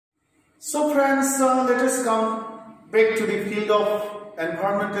So friends, let us come back to the field of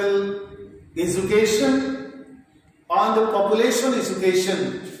environmental education on the population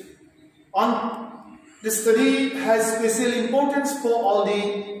education. The study has special importance for all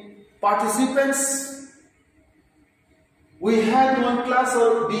the participants. We had one class,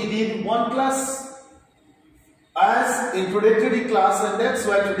 or we did one class as introductory class, and that's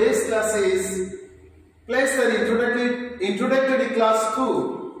why today's class is placed an introductory class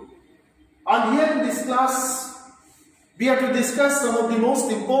 2. And here in this class, we have to discuss some of the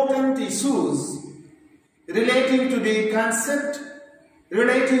most important issues relating to the concept,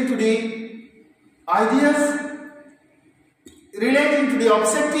 relating to the ideas, relating to the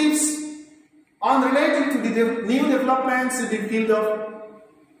objectives, and relating to the new developments in the field of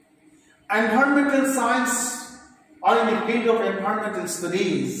environmental science or in the field of environmental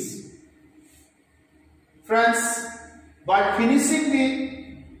studies. Friends, by finishing the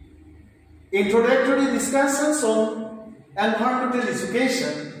introductory discussions on environmental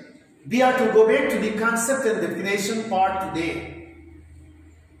education, we are to go back to the concept and definition part today.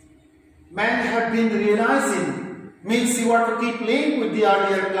 Men have been realizing, means you are to keep playing with the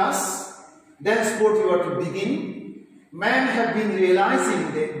earlier class, thenceforth you are to begin. Men have been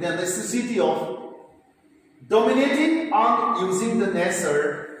realizing the necessity of dominating and using the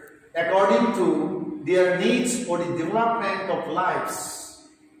nature according to their needs for the development of lives,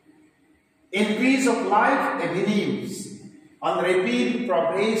 increase of life avenues, and rapid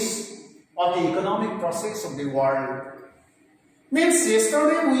progress of the economic process of the world. Means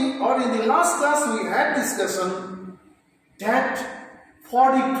yesterday in the last class we had discussion that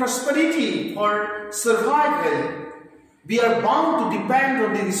for the prosperity, for survival, we are bound to depend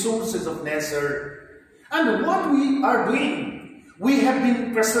on the resources of nature. And what we are doing, we have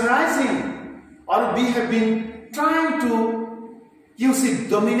been pressurizing, or we have been trying to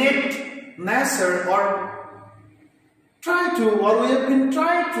dominate nature, or we have been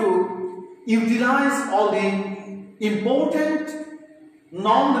trying to utilize all the important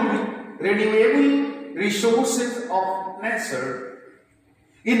non-renewable resources of nature.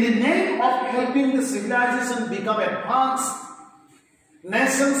 In the name of helping the civilization become advanced,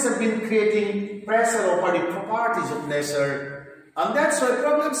 nations have been creating pressure over the properties of nature, and that's why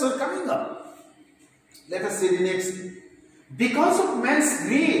problems are coming up. Let us see the next. Because of man's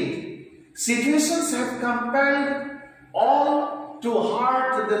greed, situations have compelled all to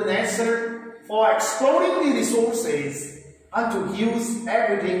hurt the nature for exploring the resources and to use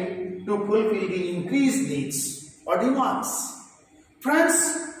everything to fulfill the increased needs or demands. Friends,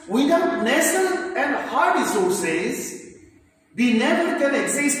 without nature and hard resources, we never can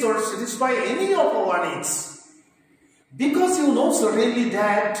exist or satisfy any of our needs. Because you know certainly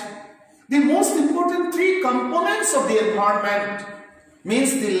that the most important three components of the environment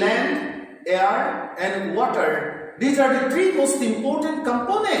means the land, air, and water. These are the three most important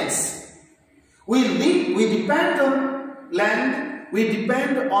components. We depend on land, we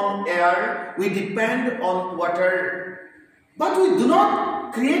depend on air, we depend on water. But we do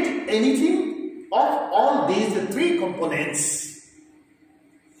not create anything of all these three components.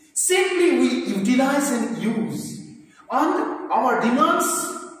 Simply we utilize and use. And our demands,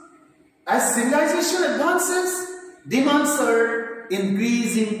 as civilization advances, demands are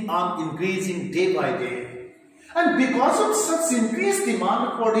increasing and increasing day by day. And because of such increased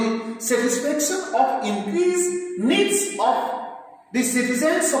demand for the satisfaction of increased needs of the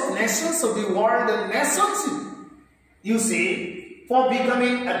citizens of nations of the world and nations, you see, for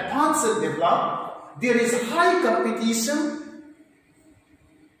becoming advanced and developed, there is high competition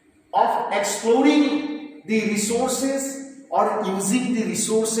of exploring the resources or using the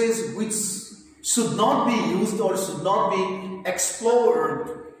resources which should not be used or should not be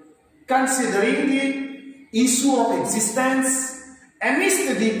explored, considering the issue of existence amidst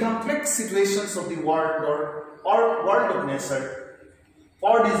the complex situations of the world or world of nature.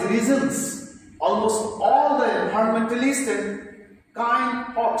 For these reasons, almost all the environmentalist and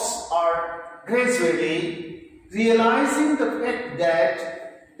kind folks are gradually realizing the fact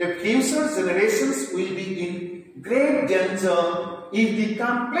that the future generations will be in great danger if the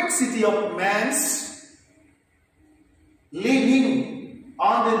complexity of man's living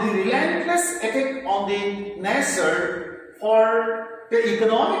and the relentless attack on the nature for the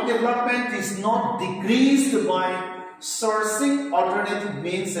economic development is not decreased by sourcing alternative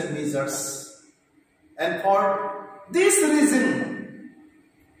means and measures. And for this reason,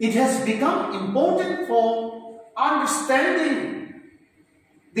 it has become important for understanding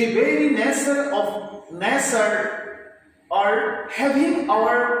the very nature of nature, or having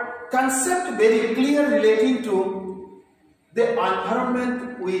our concept very clear relating to the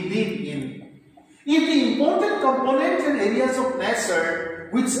environment we live in. If the important components and areas of nature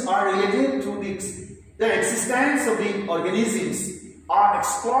which are related to the existence of the organisms are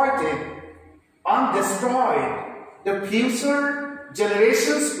exploited and destroyed, the future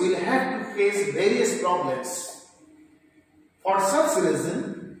generations will have to face various problems. For such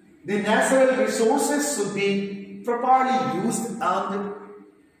reason, the natural resources should be properly used and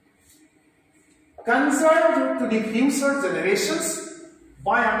conserved to the future generations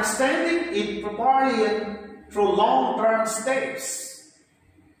by understanding it properly and through long-term steps.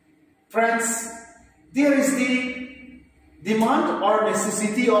 Friends, there is the demand or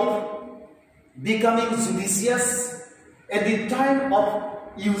necessity of becoming judicious at the time of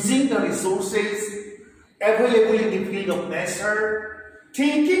using the resources available in the field of nature,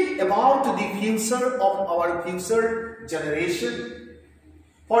 thinking about the future of our future generation.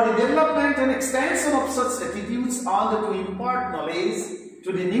 For the development and extension of such attitudes and to impart knowledge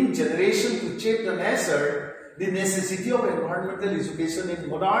to the new generation to check the nature, the necessity of environmental education in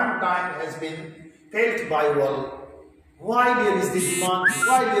modern time has been felt by all. Why there is the demand,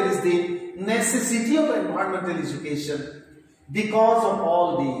 why there is the necessity of environmental education? Because of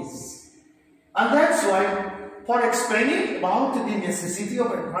all these. And that's why, for explaining about the necessity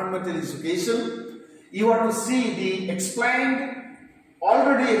of environmental education, you are to see the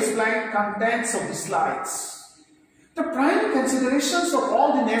already explained contents of the slides. The prime considerations of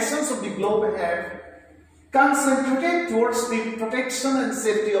all the nations of the globe have concentrated towards the protection and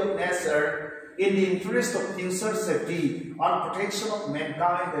safety of nature in the interest of future safety and protection of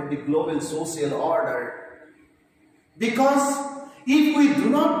mankind and the global social order. Because if we do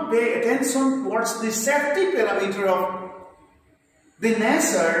not pay attention towards the safety parameter of the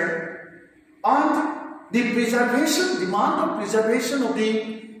nature and the demand of preservation of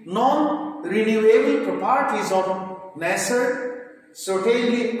the non-renewable properties of nature,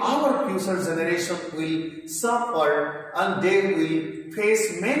 certainly our future generation will suffer and they will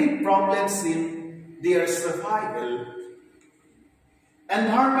face many problems in their survival.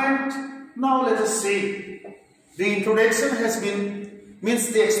 Environment, now let us see. The introduction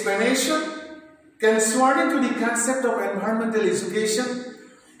means the explanation concerning to the concept of environmental education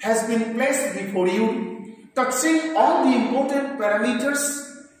has been placed before you, touching on the important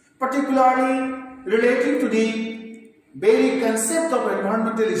parameters, particularly relating to the very concept of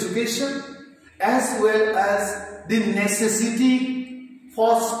environmental education, as well as the necessity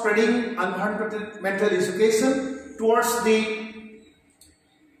for spreading environmental education towards the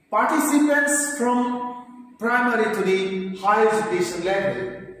participants from primary to the higher education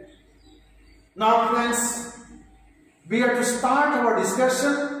level. Now friends, we are to start our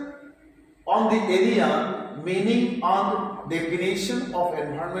discussion on the area meaning and definition of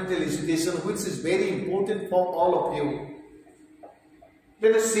environmental education, which is very important for all of you.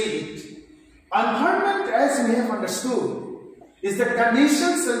 Let us see it. Environment, as we have understood, is the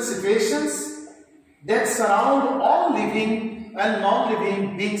conditions and situations that surround all living and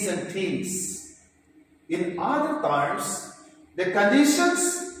non-living beings and things. In other terms, the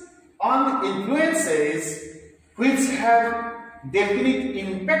conditions and influences which have definite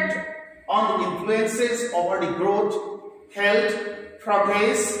impact on influences over the growth, health,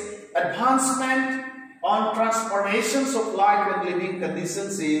 progress, advancement, on transformations of life and living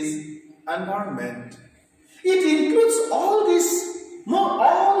conditions is environment. It includes all the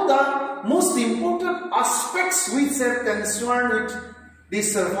most important aspects which are concerned with the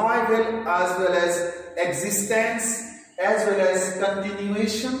survival as well as existence as well as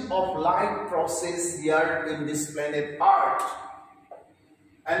continuation of life process here in this planet Earth.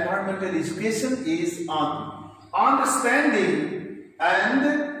 Environmental education is on understanding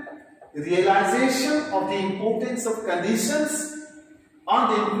and realization of the importance of conditions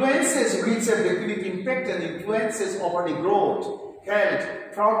and the influences which have definite impact and influences over the growth, health,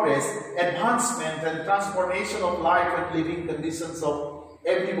 progress, advancement and transformation of life and living conditions of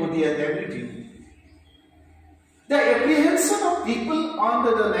everybody and everything. The apprehension of people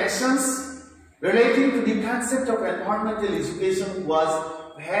under the nations relating to the concept of environmental education was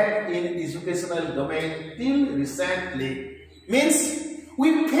had in educational domain till recently. Means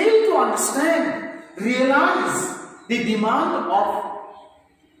we fail to understand, realize the demand of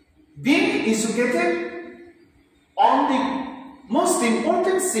being educated on the most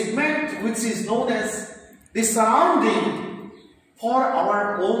important segment which is known as the surrounding for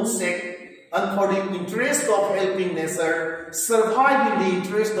our own sake and for the interest of helping nature survive in the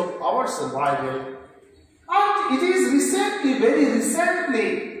interest of our survival. And it is recently, very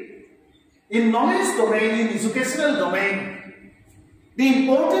recently, in knowledge domain, in educational domain, the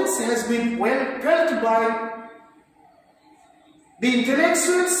importance has been well felt by the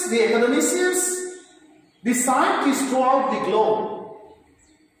intellectuals, the academicians, the scientists throughout the globe,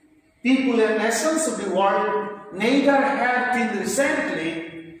 people and nations of the world neither had till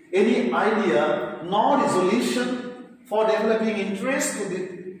recently any idea nor resolution for developing interest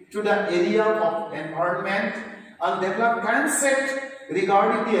to the area of environment and develop concept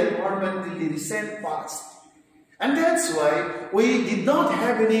regarding the environment till the recent past. And that's why we did not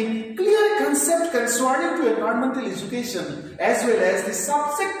have any clear concept concerning to environmental education as well as the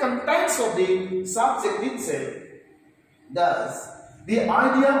subject contents of the subject itself. Thus, the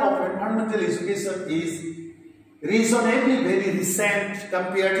idea of environmental education is reasonably very recent,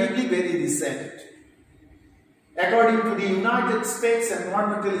 comparatively very recent. According to the United States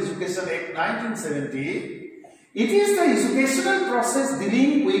Environmental Education Act 1970, it is the educational process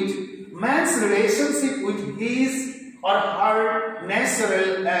dealing with man's relationship with his or her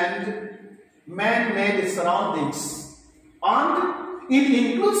natural and man-made surroundings, and it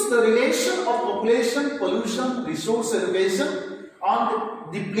includes the relation of population, pollution, resource elevation,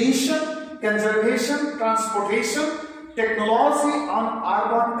 and depletion, conservation, transportation, technology, and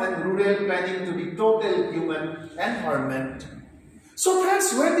urban and rural planning to the total human environment. So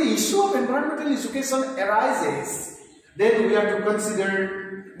friends, when the issue of environmental education arises, then we have to consider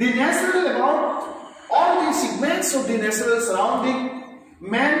the natural about all the segments of the natural surrounding,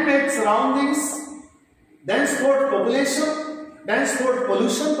 man-made surroundings, thenceforth population, thenceforth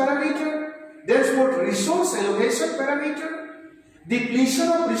pollution parameter, thenceforth resource allocation parameter, depletion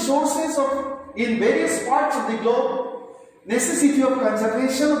of resources in various parts of the globe, necessity of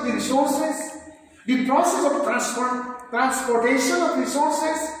conservation of the resources, the process of transportation of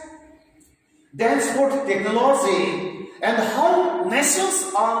resources, thenceforth technology, and how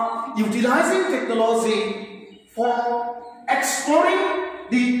nations are utilizing technology for exploring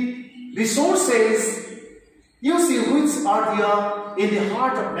the resources, you see, which are there in the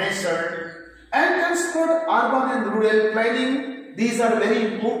heart of nature, and thenceforth urban and rural planning. These are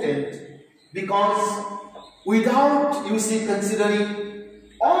very important because without, you see, considering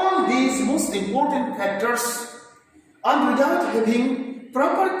all these most important factors and without having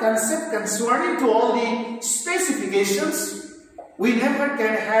proper concept concerning to all the specifications, we never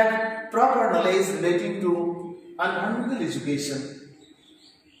can have proper knowledge relating to environmental education.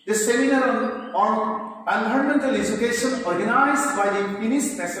 The seminar on environmental education organized by the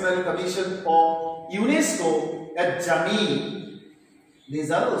Finnish National Commission for UNESCO at Jami. These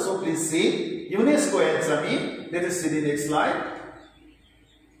are also, please see, UNESCO at Jami. Let us see the next slide.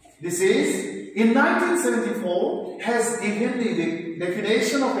 This is in 1974 has given the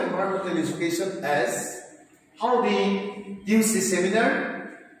definition of environmental education as how the UC seminar,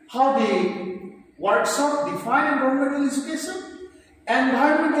 how the workshop define environmental education.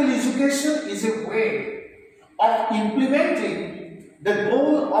 Environmental education is a way of implementing the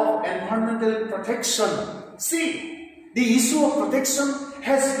goal of environmental protection. See, the issue of protection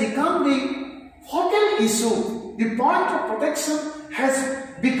has become the focal issue. The point of protection has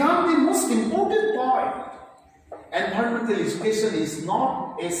become the most important point. Environmental education is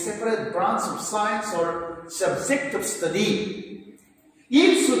not a separate branch of science or subject of study.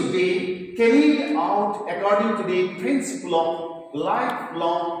 It should be carried out according to the principle of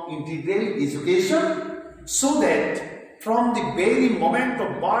lifelong integral education, so that from the very moment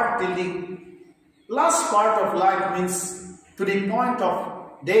of birth till the last part of life, means to the point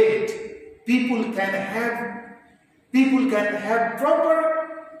of death, people can have proper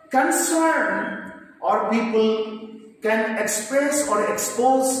concern, or people can express or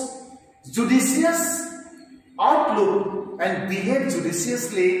expose judicious outlook and behave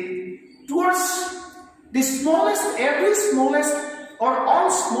judiciously towards the smallest, every smallest or all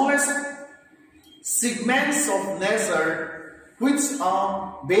smallest segments of nature, which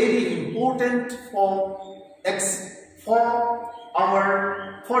are very important for the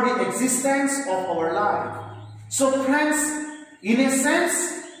existence of our life. So friends, in a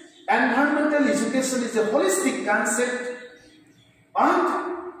sense, environmental education is a holistic concept,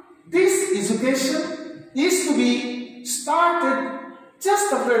 and this education is to be started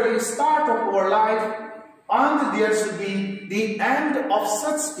just after the start of our life, and there should be the end of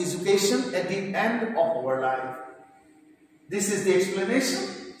such education at the end of our life. This is the explanation.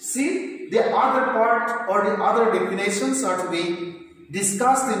 See, the other part or the other definitions are to be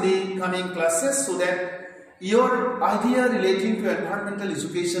discussed in the coming classes, so that your idea relating to environmental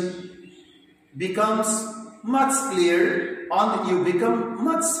education becomes much clear and you become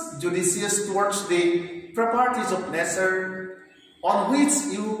much judicious towards the properties of nature on which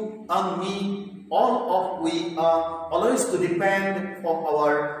you and me, all of we are always to depend for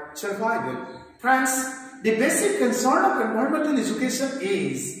our survival. Friends, the basic concern of environmental education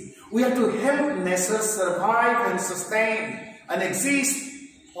is we have to help nature survive and sustain and exist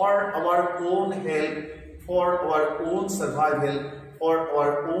for our own health, for our own survival, for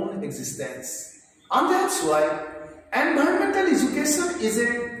our own existence. And that's why environmental education is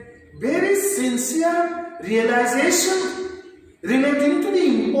a very sincere realization relating to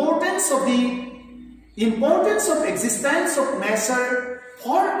the importance of existence of nature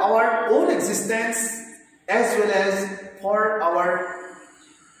for our own existence as well as for our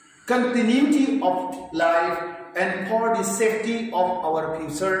continuity of life and for the safety of our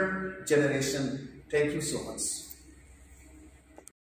future generation. Thank you so much.